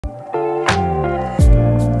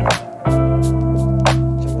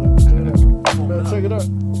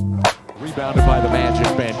Rebounded by the Magic.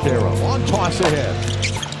 Banchero on toss ahead.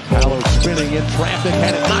 Paolo spinning in traffic,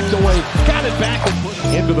 had it knocked away, got it back and put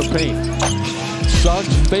it into the paint. Suggs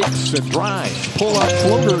fakes and drives. Pull up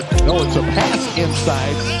floater. No, it's a pass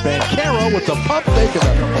inside. Banchero with the pump fake and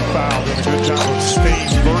a foul. Doing a good job of staying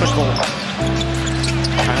vertical.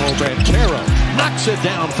 Paolo Banchero knocks it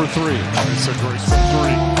down for three. It's a great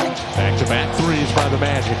three. Back-to-back threes by the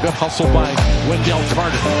Magic. Good hustle by Wendell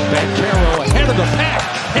Carter. Banchero ahead of the pack.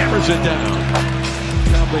 Hammers it down.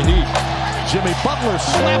 Now the Heat. Jimmy Butler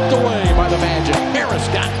slapped away by the Magic. Harris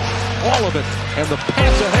got all of it. And the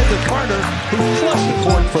pass ahead to Carter, who flushed it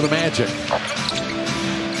for it for the Magic.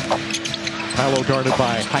 Paolo guarded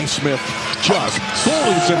by Highsmith. Just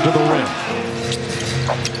bullies into the rim.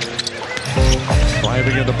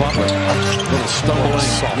 Driving into Butler. Little stumbling.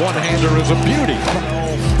 One-hander is a beauty.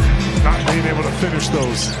 Not being able to finish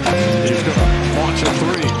those. He's going to launch a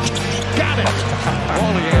three. Got it!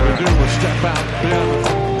 All he had to do was step out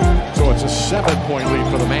and so it's a 7-point lead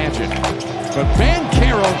for the Magic. But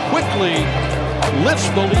Banchero quickly lifts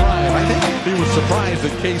the lead. I think he was surprised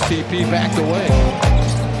that KCP backed away.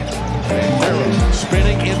 Banchero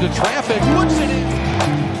spinning into traffic. Puts it in.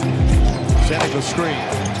 Setting the screen.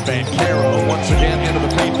 Banchero once again into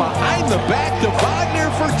the paint behind the back to Wagner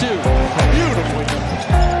for two. Beautifully.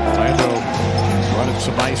 Orlando running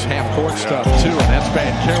some nice half-court stuff too, and that's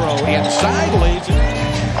Banchero inside, lays it.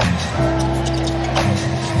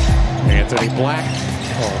 Anthony Black.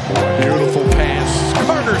 Oh boy, beautiful pass.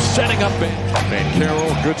 Carter setting up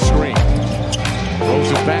Banchero, good screen.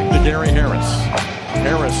 Throws it back to Gary Harris.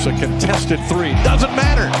 Harris, a contested three. Doesn't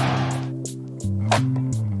matter.